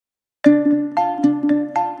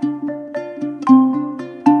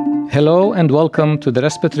Hello and welcome to the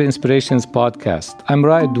Respiratory Inspirations podcast. I'm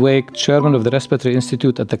Raed Dweik, Chairman of the Respiratory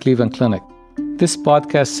Institute at the Cleveland Clinic. This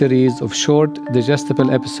podcast series of short,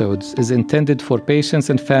 digestible episodes is intended for patients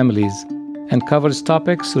and families and covers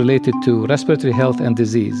topics related to respiratory health and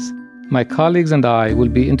disease. My colleagues and I will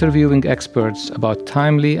be interviewing experts about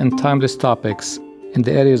timely and timeless topics in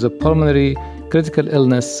the areas of pulmonary, critical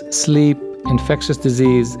illness, sleep, infectious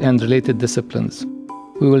disease, and related disciplines.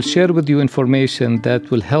 We will share with you information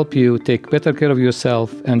that will help you take better care of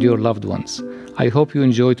yourself and your loved ones. I hope you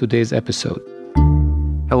enjoy today's episode.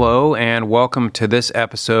 Hello, and welcome to this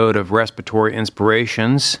episode of Respiratory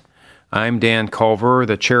Inspirations. I'm Dan Culver,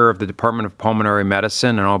 the chair of the Department of Pulmonary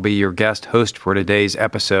Medicine, and I'll be your guest host for today's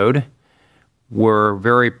episode. We're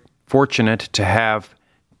very fortunate to have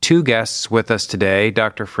two guests with us today,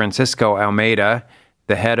 Dr. Francisco Almeida,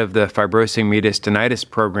 the head of the Fibrosing Mediastinitis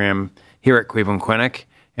program here at Cleveland Clinic,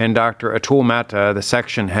 and Dr. Atul Mehta, the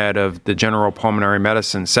section head of the General Pulmonary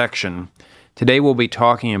Medicine section. Today we'll be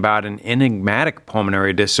talking about an enigmatic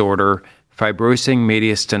pulmonary disorder, Fibrosing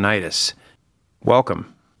Mediastinitis.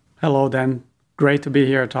 Welcome. Hello, Dan. Great to be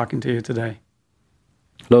here talking to you today.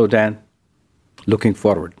 Hello, Dan. Looking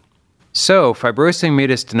forward. So, Fibrosing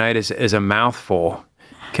Mediastinitis is a mouthful.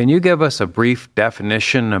 Can you give us a brief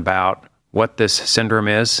definition about what this syndrome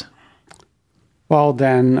is? Well,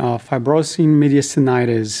 then, fibrosing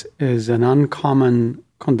mediastinitis is an uncommon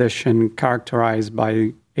condition characterized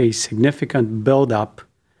by a significant buildup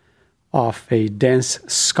of a dense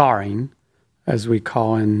scarring, as we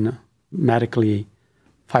call in medically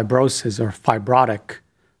fibrosis or fibrotic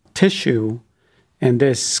tissue, and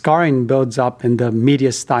this scarring builds up in the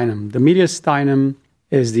mediastinum. The mediastinum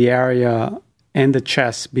is the area in the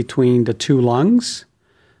chest between the two lungs,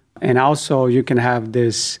 and also you can have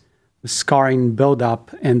this scarring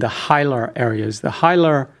buildup in the hilar areas. The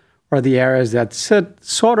hilar are the areas that sit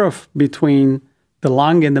sort of between the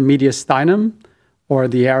lung and the mediastinum, or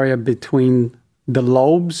the area between the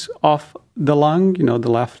lobes of the lung. You know, the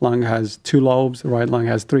left lung has 2 lobes, the right lung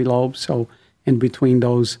has 3 lobes, so in between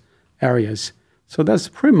those areas. So that's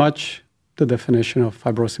pretty much the definition of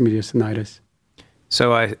fibrosing mediastinitis.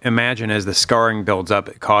 So I imagine as the scarring builds up,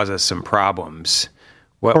 it causes some problems.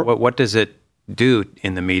 What does it do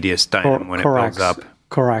in the mediastinum when it builds up?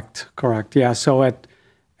 Correct. Yeah, so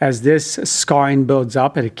as this scarring builds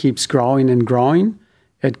up, it keeps growing and growing.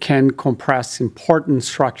 It can compress important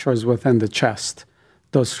structures within the chest.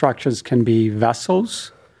 Those structures can be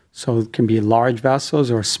vessels, so it can be large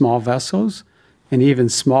vessels or small vessels, and even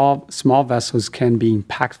small vessels can be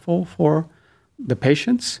impactful for the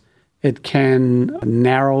patients. It can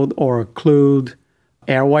narrow or occlude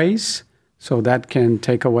airways, so that can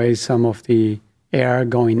take away some of the air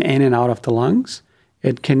going in and out of the lungs.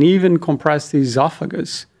 It can even compress the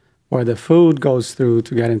esophagus, where the food goes through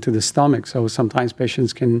to get into the stomach. So sometimes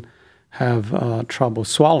patients can have trouble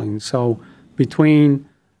swallowing. So between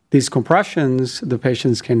these compressions, the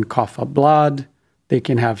patients can cough up blood, they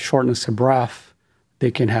can have shortness of breath, they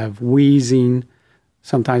can have wheezing,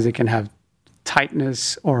 sometimes they can have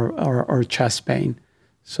tightness or chest pain.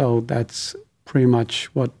 So that's pretty much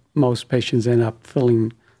what most patients end up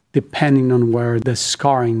feeling, depending on where the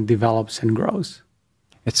scarring develops and grows.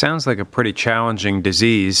 It sounds like a pretty challenging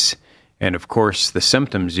disease, and of course the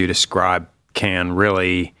symptoms you describe can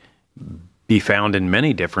really be found in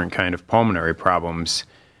many different kind of pulmonary problems.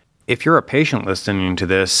 If you're a patient listening to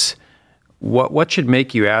this, what should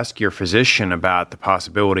make you ask your physician about the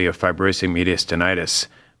possibility of fibrosing mediastinitis?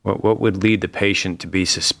 What would lead the patient to be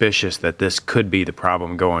suspicious that this could be the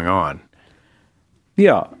problem going on?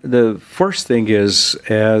 Yeah, the first thing is,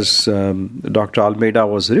 as Dr. Almeida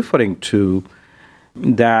was referring to,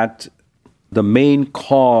 that the main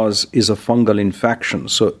cause is a fungal infection.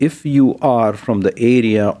 So if you are from the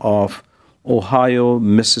area of Ohio,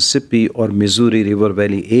 Mississippi, or Missouri River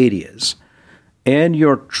Valley areas, and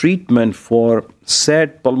your treatment for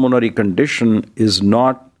said pulmonary condition is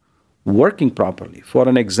not working properly. For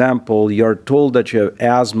an example, you're told that you have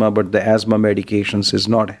asthma, but the asthma medications is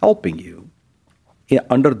not helping you.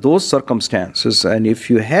 Under those circumstances, and if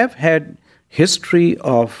you have had history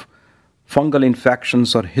of fungal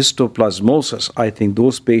infections or histoplasmosis, I think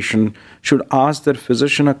those patients should ask their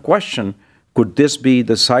physician a question. Could this be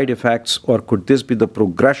the side effects, or could this be the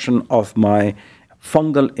progression of my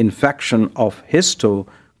fungal infection of histo?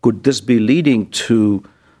 Could this be leading to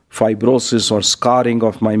fibrosis or scarring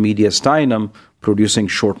of my mediastinum, producing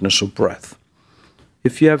shortness of breath?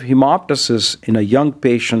 If you have hemoptysis in a young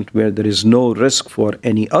patient where there is no risk for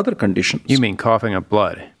any other conditions. You mean coughing up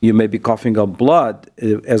blood? You may be coughing up blood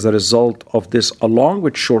as a result of this, along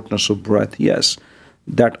with shortness of breath, yes.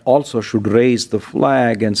 that also should raise the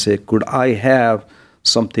flag and say, could I have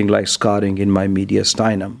something like scarring in my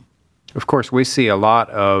mediastinum? Of course, we see a lot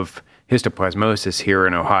of histoplasmosis here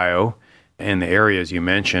in Ohio. In the areas you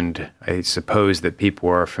mentioned, I suppose that people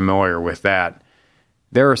are familiar with that.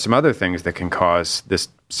 There are some other things that can cause this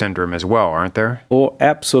syndrome as well, aren't there? Oh,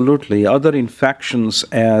 absolutely. Other infections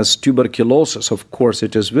as tuberculosis, of course,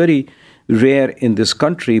 it is very rare in this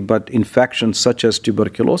country, but infections such as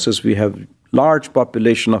tuberculosis, we have large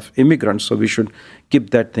population of immigrants, so we should keep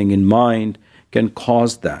that thing in mind, can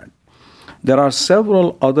cause that. There are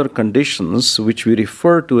several other conditions which we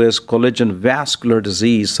refer to as collagen vascular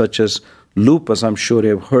disease, such as lupus. I'm sure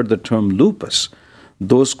you've heard the term lupus.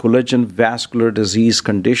 Those collagen vascular disease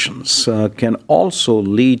conditions can also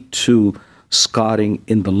lead to scarring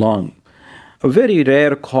in the lung. A very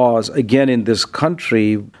rare cause, again, in this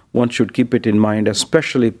country, one should keep it in mind,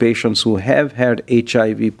 especially patients who have had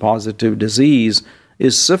HIV-positive disease,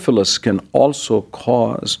 is syphilis can also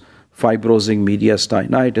cause fibrosing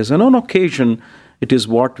mediastinitis. And on occasion, it is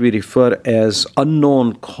what we refer as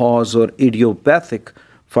unknown cause or idiopathic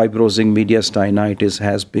fibrosing mediastinitis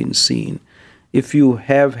has been seen. If you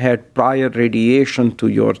have had prior radiation to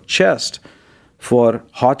your chest for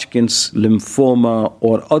Hodgkin's lymphoma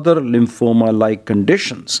or other lymphoma-like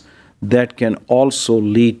conditions, that can also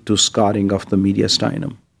lead to scarring of the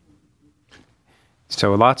mediastinum.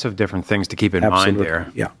 So lots of different things to keep in mind there.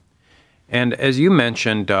 Yeah. And as you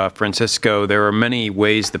mentioned, Francisco, there are many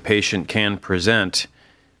ways the patient can present.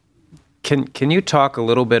 Can you talk a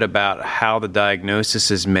little bit about how the diagnosis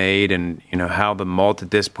is made and how the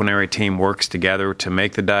multidisciplinary team works together to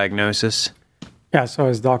make the diagnosis? Yeah, so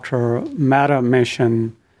as Dr. Mehta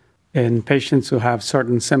mentioned, in patients who have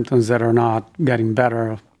certain symptoms that are not getting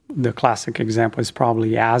better, the classic example is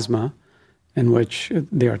probably asthma, in which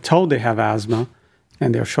they are told they have asthma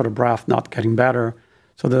and they're short of breath, not getting better.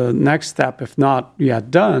 So the next step, if not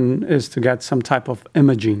yet done, is to get some type of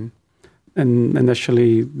imaging. And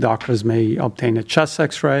initially, doctors may obtain a chest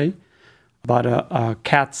X-ray, but a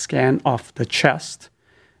CAT scan of the chest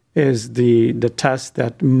is the test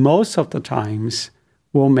that most of the times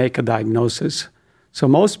will make a diagnosis. So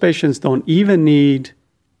most patients don't even need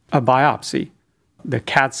a biopsy. The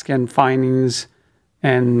CAT scan findings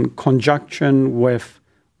in conjunction with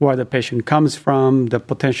where the patient comes from, the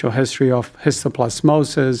potential history of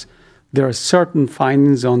histoplasmosis. There are certain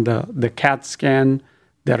findings on the CAT scan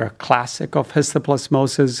that are classic of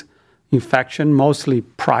histoplasmosis infection, mostly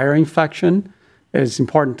prior infection. It's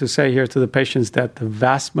important to say here to the patients that the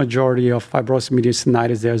vast majority of fibrosing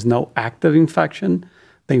mediastinitis, there's no active infection.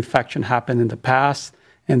 The infection happened in the past,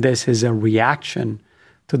 and this is a reaction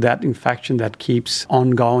to that infection that keeps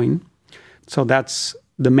ongoing. So that's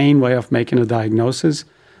the main way of making a diagnosis.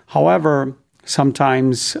 However,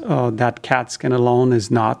 sometimes that CAT scan alone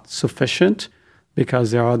is not sufficient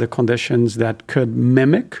because there are other conditions that could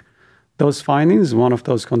mimic those findings. One of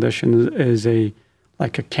those conditions is a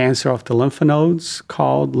cancer of the lymph nodes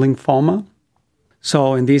called lymphoma.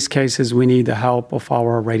 So in these cases, we need the help of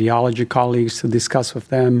our radiology colleagues to discuss with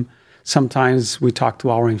them. Sometimes we talk to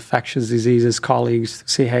our infectious diseases colleagues to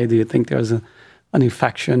say, hey, do you think there's an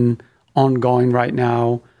infection ongoing right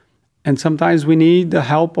now? And sometimes we need the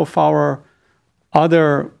help of our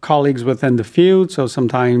other colleagues within the field. So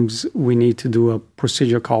sometimes we need to do a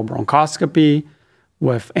procedure called bronchoscopy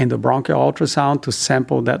with endobronchial ultrasound to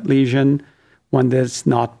sample that lesion. When that's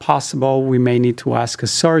not possible, we may need to ask a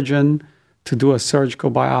surgeon to do a surgical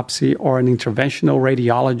biopsy or an interventional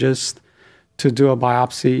radiologist to do a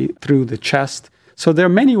biopsy through the chest. So there are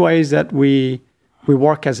many ways that we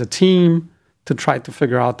work as a team to try to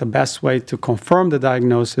figure out the best way to confirm the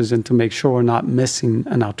diagnosis and to make sure we're not missing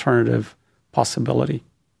an alternative possibility.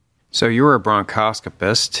 So you're a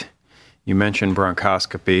bronchoscopist. You mentioned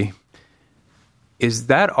bronchoscopy. Is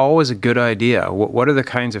that always a good idea? What are the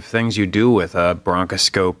kinds of things you do with a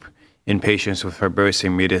bronchoscope in patients with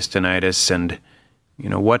fibrosing mediastinitis? And,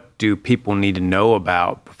 what do people need to know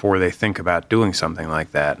about before they think about doing something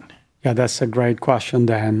like that? Yeah, that's a great question,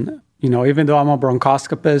 Dan. Even though I'm a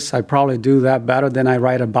bronchoscopist, I probably do that better than I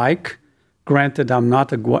ride a bike. Granted, I'm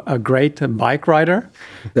not a great bike rider.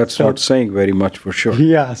 That's not saying very much for sure.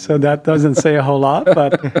 Yeah, so that doesn't say a whole lot,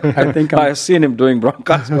 but I think I've seen him doing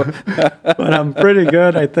bronchoscopy. But I'm pretty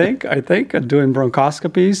good, I think, at doing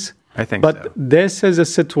bronchoscopies. I think but so. This is a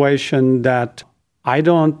situation that I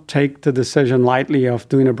don't take the decision lightly of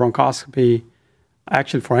doing a bronchoscopy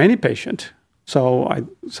actually for any patient. So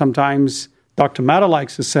sometimes Dr. Mehta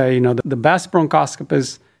likes to say, the best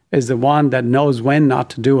bronchoscopist is the one that knows when not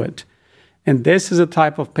to do it. And this is a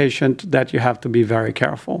type of patient that you have to be very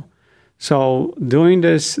careful. So doing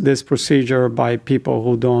this procedure by people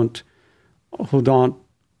who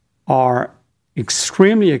are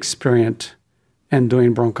extremely experienced in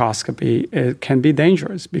doing bronchoscopy, it can be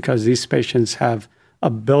dangerous because these patients have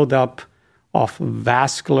a buildup of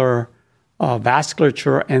vasculature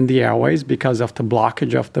in the airways because of the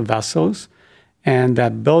blockage of the vessels. And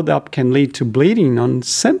that buildup can lead to bleeding on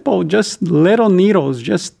simple, just little needles,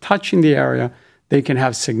 just touching the area. They can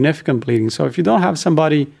have significant bleeding. So if you don't have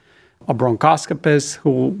somebody, a bronchoscopist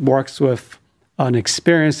who works with an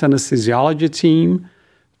experienced anesthesiology team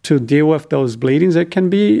to deal with those bleedings, it can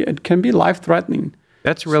be life-threatening.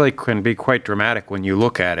 That's really can be quite dramatic when you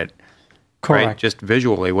look at it. Correct. Right? Just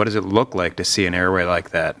visually, what does it look like to see an airway like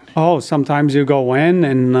that? Oh, sometimes you go in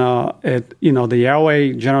and the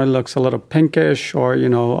airway generally looks a little pinkish or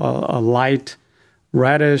a light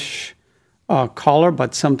reddish color,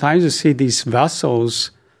 but sometimes you see these vessels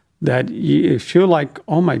that you feel like,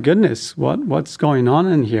 oh my goodness, what's going on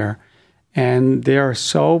in here? And they are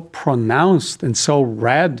so pronounced and so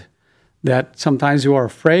red that sometimes you are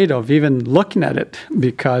afraid of even looking at it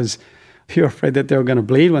because you're afraid that they're going to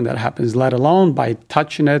bleed when that happens, let alone by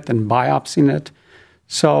touching it and biopsying it.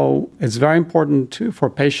 So it's very important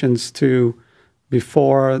for patients to,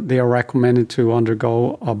 before they are recommended to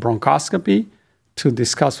undergo a bronchoscopy, to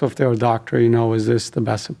discuss with their doctor, is this the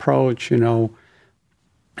best approach?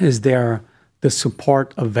 Is there the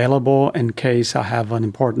support available in case I have an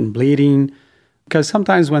important bleeding? Because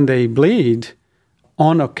sometimes when they bleed,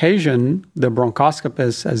 on occasion, the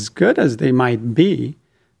bronchoscopist, as good as they might be,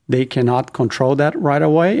 they cannot control that right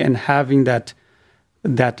away. And having that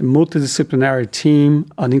multidisciplinary team,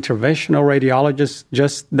 an interventional radiologist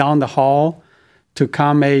just down the hall to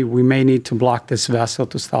come, we may need to block this vessel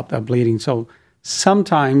to stop that bleeding. So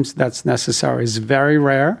sometimes that's necessary. It's very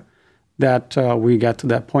rare that we get to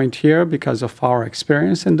that point here because of our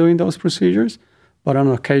experience in doing those procedures, but on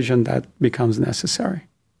occasion that becomes necessary.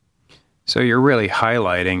 So you're really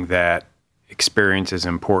highlighting that experience is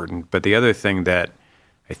important. But the other thing that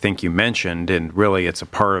I think you mentioned, and really it's a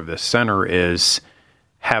part of the center, is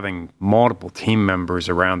having multiple team members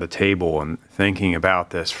around the table and thinking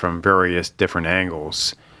about this from various different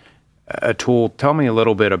angles. Atul, tell me a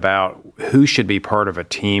little bit about who should be part of a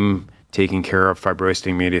team taking care of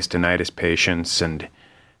fibrosing mediastinitis patients, and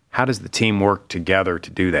how does the team work together to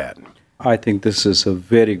do that? I think this is a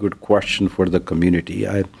very good question for the community.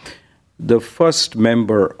 The first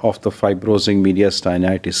member of the fibrosing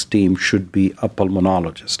mediastinitis team should be a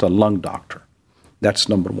pulmonologist, a lung doctor. That's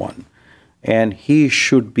number one. And he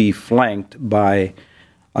should be flanked by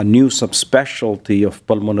a new subspecialty of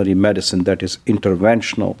pulmonary medicine, that is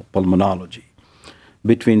interventional pulmonology.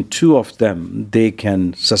 Between two of them, they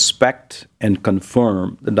can suspect and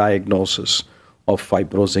confirm the diagnosis of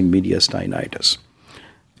fibrosing mediastinitis.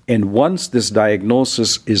 And once this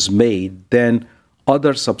diagnosis is made, then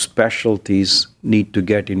other subspecialties need to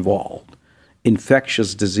get involved.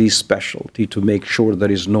 Infectious disease specialty to make sure there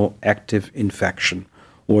is no active infection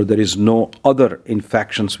or there is no other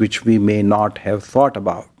infections which we may not have thought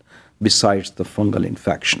about besides the fungal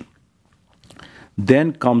infection.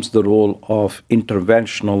 Then comes the role of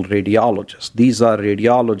interventional radiologists. These are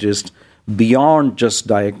radiologists beyond just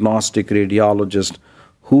diagnostic radiologists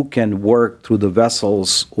who can work through the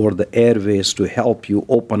vessels or the airways to help you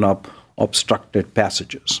open up obstructed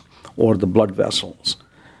passages or the blood vessels.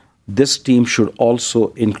 This team should also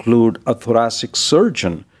include a thoracic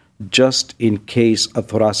surgeon, just in case a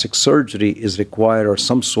thoracic surgery is required or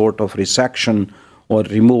some sort of resection or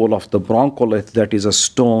removal of the broncholith, that is a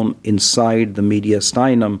stone inside the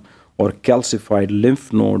mediastinum or calcified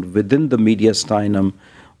lymph node within the mediastinum,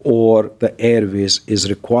 or the airways is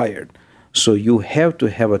required. So you have to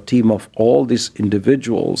have a team of all these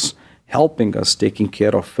individuals helping us taking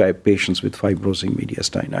care of patients with fibrosing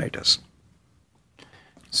mediastinitis.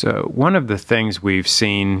 So one of the things we've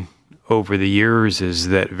seen over the years is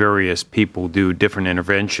that various people do different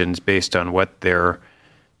interventions based on what their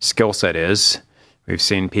skill set is. We've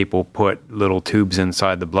seen people put little tubes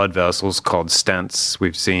inside the blood vessels called stents.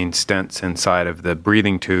 We've seen stents inside of the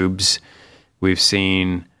breathing tubes. We've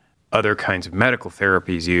seen other kinds of medical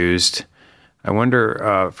therapies used. I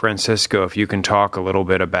wonder, Francisco, if you can talk a little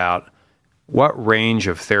bit about what range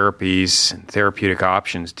of therapies and therapeutic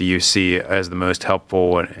options do you see as the most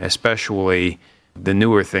helpful, and especially the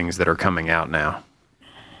newer things that are coming out now?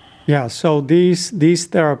 Yeah, so these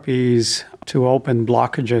therapies to open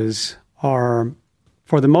blockages are,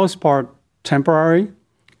 for the most part, temporary.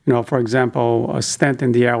 For example, a stent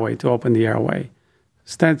in the airway to open the airway.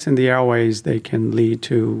 Stents in the airways, they can lead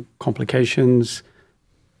to complications,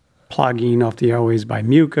 plugging of the airways by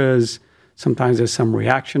mucus. Sometimes there's some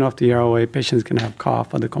reaction of the airway. Patients can have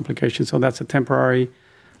cough, other complications. So that's a temporary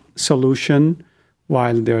solution,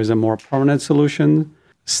 while there is a more permanent solution.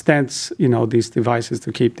 Stents, these devices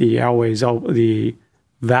to keep the airways, the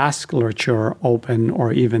vasculature open,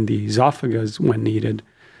 or even the esophagus when needed,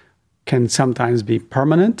 can sometimes be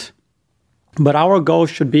permanent. But our goal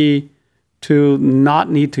should be to not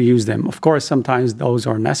need to use them. Of course, sometimes those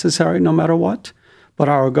are necessary no matter what. But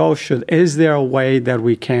our goal is there a way that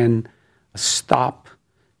we can stop,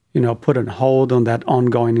 put a hold on that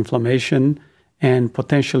ongoing inflammation and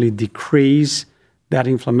potentially decrease that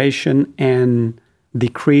inflammation and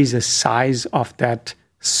decrease the size of that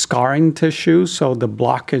scarring tissue so the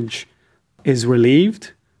blockage is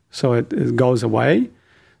relieved, so it goes away.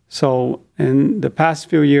 So in the past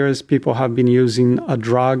few years, people have been using a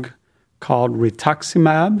drug called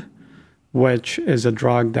rituximab, which is a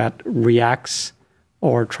drug that reacts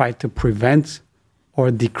or tries to prevent or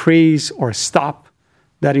decrease or stop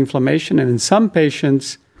that inflammation. And in some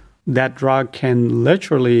patients, that drug can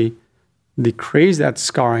literally decrease that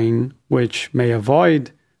scarring, which may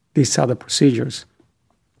avoid these other procedures.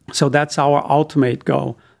 So that's our ultimate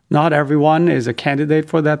goal. Not everyone is a candidate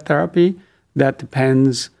for that therapy. That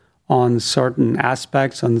depends on certain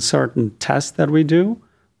aspects, on certain tests that we do.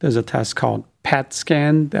 There's a test called PET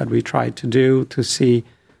scan that we try to do to see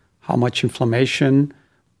how much inflammation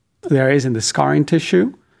there is in the scarring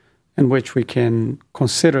tissue, in which we can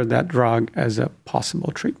consider that drug as a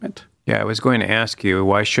possible treatment. Yeah, I was going to ask you,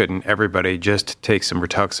 why shouldn't everybody just take some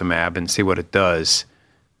rituximab and see what it does?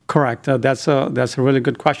 Correct. That's a really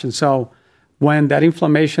good question. So when that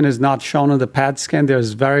inflammation is not shown on the PET scan,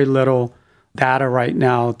 there's very little data right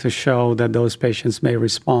now to show that those patients may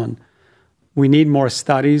respond. We need more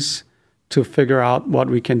studies to figure out what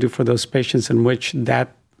we can do for those patients in which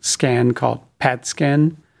that scan called PET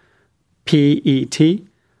scan, PET,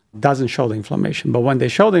 doesn't show the inflammation. But when they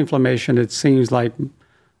show the inflammation, it seems like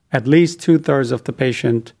at least 2/3 of the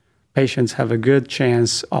patients have a good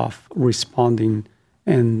chance of responding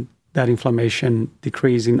and that inflammation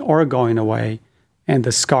decreasing or going away and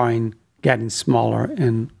the scarring getting smaller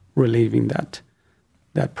and relieving that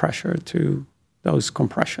pressure to those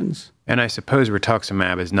compressions. And I suppose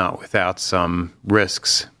rituximab is not without some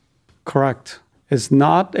risks. Correct. It's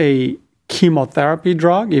not a chemotherapy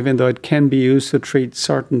drug, even though it can be used to treat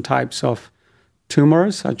certain types of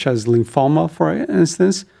tumors, such as lymphoma, for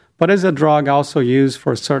instance, but is a drug also used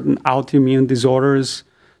for certain autoimmune disorders,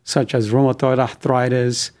 such as rheumatoid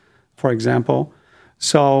arthritis, for example.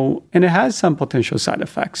 So, and it has some potential side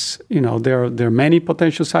effects. There are many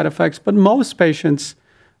potential side effects, but most patients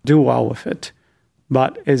do well with it.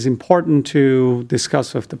 But it's important to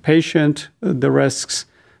discuss with the patient the risks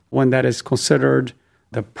when that is considered,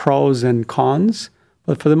 the pros and cons.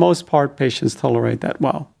 But for the most part, patients tolerate that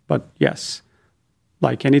well. But yes,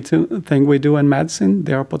 like anything we do in medicine,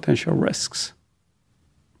 there are potential risks.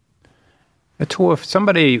 Atul, if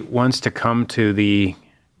somebody wants to come to the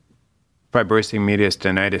Fibrosing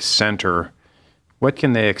Mediastinitis Center, what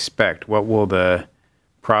can they expect? What will the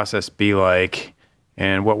process be like,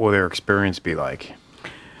 and what will their experience be like?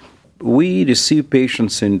 We receive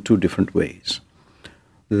patients in two different ways.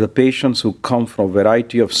 The patients who come from a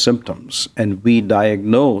variety of symptoms, and we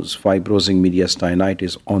diagnose fibrosing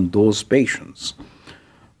mediastinitis on those patients.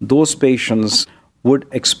 Those patients would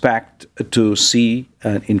expect to see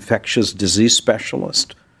an infectious disease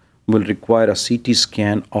specialist, will require a CT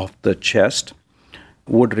scan of the chest,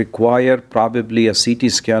 would require probably a CT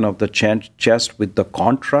scan of the chest with the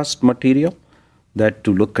contrast material, that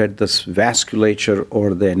to look at this vasculature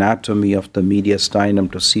or the anatomy of the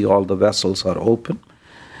mediastinum to see all the vessels are open.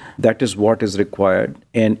 That is what is required.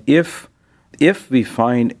 And if we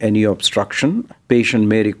find any obstruction, patient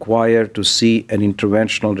may require to see an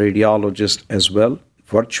interventional radiologist as well,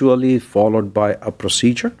 virtually followed by a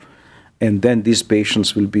procedure. And then these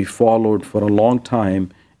patients will be followed for a long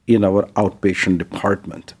time in our outpatient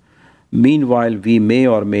department. Meanwhile, we may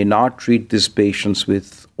or may not treat these patients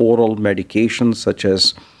with oral medications such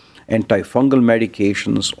as antifungal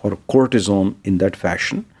medications or cortisone in that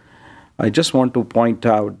fashion. I just want to point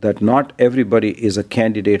out that not everybody is a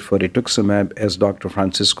candidate for rituximab, as Dr.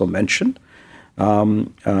 Francisco mentioned.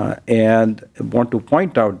 And I want to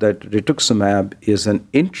point out that rituximab is an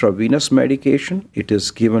intravenous medication. It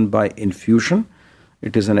is given by infusion.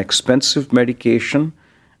 It is an expensive medication.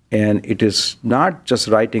 And it is not just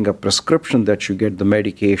writing a prescription that you get the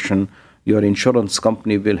medication. Your insurance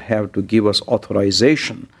company will have to give us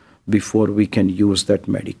authorization before we can use that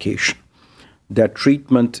medication. That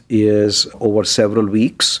treatment is over several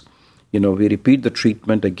weeks. We repeat the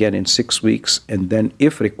treatment again in 6 weeks, and then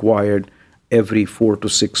if required, every 4 to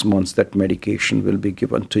 6 months that medication will be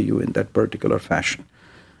given to you in that particular fashion.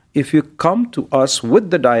 If you come to us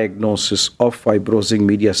with the diagnosis of fibrosing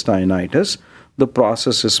mediastinitis, the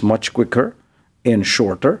process is much quicker and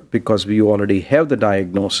shorter because we already have the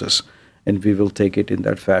diagnosis, and we will take it in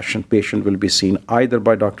that fashion. Patient will be seen either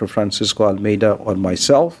by Dr. Francisco Almeida or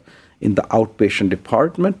myself in the outpatient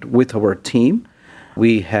department with our team.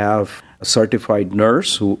 We have a certified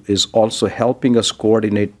nurse who is also helping us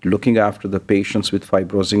coordinate looking after the patients with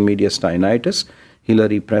fibrosing mediastinitis.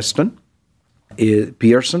 Hillary Pearson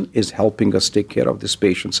is helping us take care of these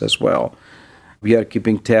patients as well. We are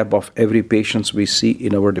keeping tab of every patient we see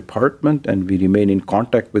in our department, and we remain in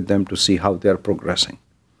contact with them to see how they are progressing.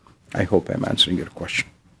 I hope I'm answering your question.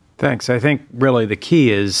 Thanks. I think really the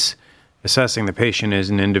key is assessing the patient as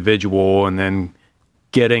an individual and then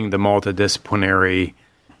getting the multidisciplinary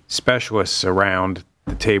specialists around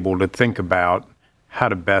the table to think about how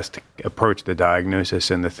to best approach the diagnosis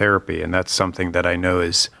and the therapy. And that's something that I know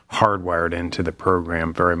is hardwired into the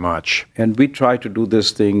program very much. And we try to do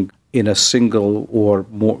this thing in a single or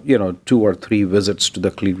more, 2 or 3 visits to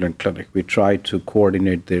the Cleveland Clinic. We try to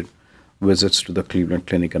coordinate the visits to the Cleveland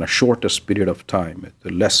Clinic in a shortest period of time,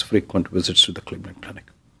 the less frequent visits to the Cleveland Clinic.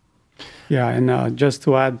 Yeah, and just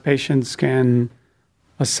to add, patients can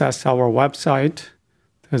assess our website.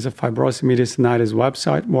 There's a Fibrosing Mediastinitis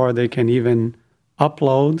website where they can even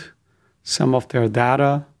upload some of their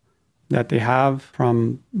data that they have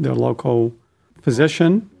from their local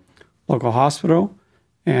physician, local hospital,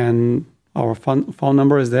 and our phone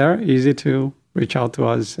number is there, easy to reach out to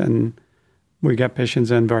us, and we get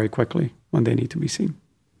patients in very quickly when they need to be seen.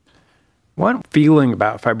 One feeling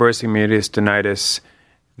about fibrosing mediastinitis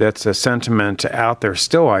that's a sentiment out there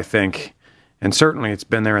still, I think, and certainly it's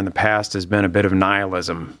been there in the past, has been a bit of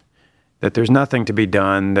nihilism, that there's nothing to be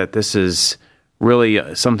done, that this is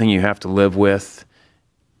really something you have to live with.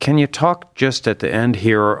 Can you talk just at the end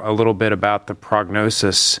here a little bit about the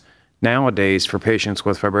prognosis nowadays for patients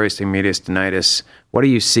with fibrosing mediastinitis? What do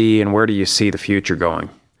you see and where do you see the future going?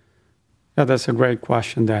 Yeah, that's a great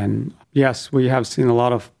question, Dan. Yes, we have seen a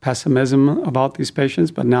lot of pessimism about these patients,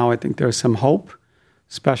 but now I think there's some hope,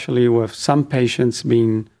 especially with some patients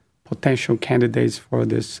being potential candidates for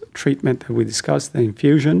this treatment that we discussed, the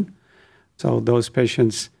infusion. So those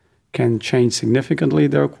patients can change significantly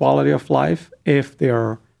their quality of life if they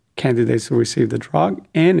are candidates to receive the drug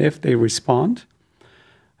and if they respond.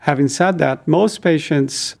 Having said that, most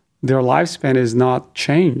patients, their lifespan is not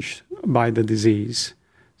changed by the disease.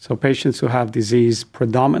 So patients who have disease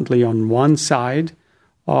predominantly on one side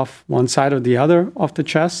or the other of the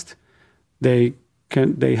chest, they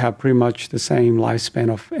have pretty much the same lifespan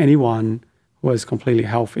of anyone who is completely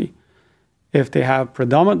healthy. If they have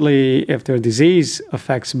if their disease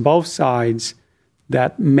affects both sides,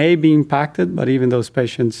 that may be impacted, but even those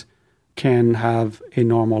patients can have a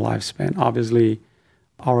normal lifespan. Obviously,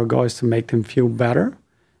 our goal is to make them feel better,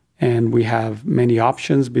 and we have many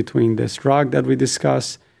options between this drug that we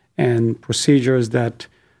discussed and procedures that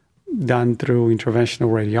done through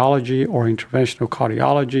interventional radiology or interventional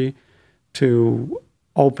cardiology to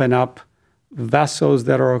open up vessels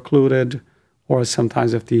that are occluded, or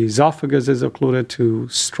sometimes if the esophagus is occluded, to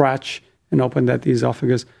stretch and open that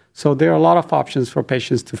esophagus. So there are a lot of options for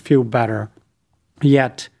patients to feel better.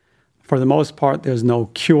 Yet, for the most part, there's no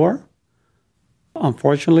cure,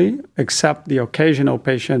 unfortunately, except the occasional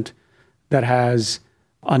patient that has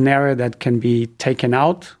an area that can be taken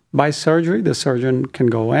out by surgery. The surgeon can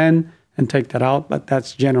go in and take that out, but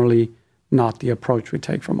that's generally not the approach we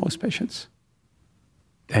take for most patients.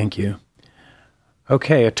 Thank you.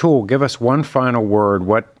 Okay, Atul, give us one final word.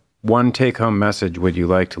 What one take-home message would you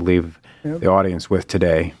like to leave the audience with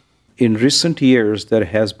today? In recent years, there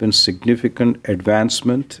has been significant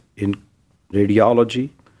advancement in radiology,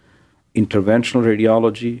 interventional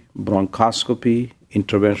radiology, bronchoscopy,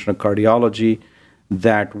 interventional cardiology,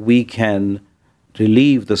 that we can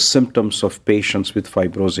relieve the symptoms of patients with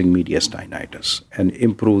fibrosing mediastinitis and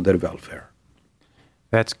improve their welfare.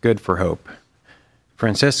 That's good for hope.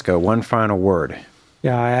 Francisco, one final word.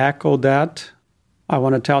 Yeah, I echo that. I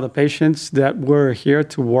want to tell the patients that we're here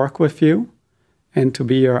to work with you and to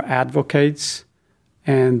be your advocates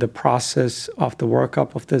in the process of the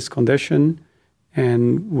workup of this condition.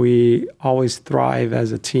 And we always thrive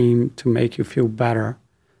as a team to make you feel better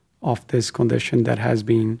of this condition that has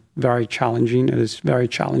been very challenging. It is very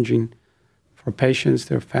challenging for patients,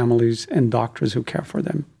 their families, and doctors who care for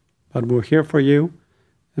them. But we're here for you,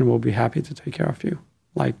 and we'll be happy to take care of you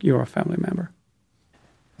like you're a family member.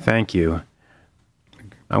 Thank you.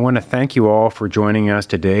 I want to thank you all for joining us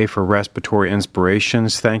today for Respiratory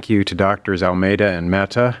Inspirations. Thank you to Drs. Almeida and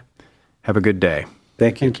Mehta. Have a good day.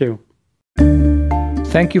 Thank you. Thank you.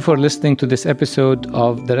 Thank you for listening to this episode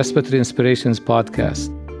of the Respiratory Inspirations podcast.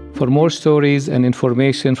 For more stories and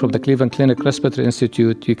information from the Cleveland Clinic Respiratory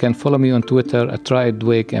Institute, you can follow me on Twitter at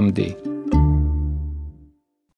 @RaedWakeMD.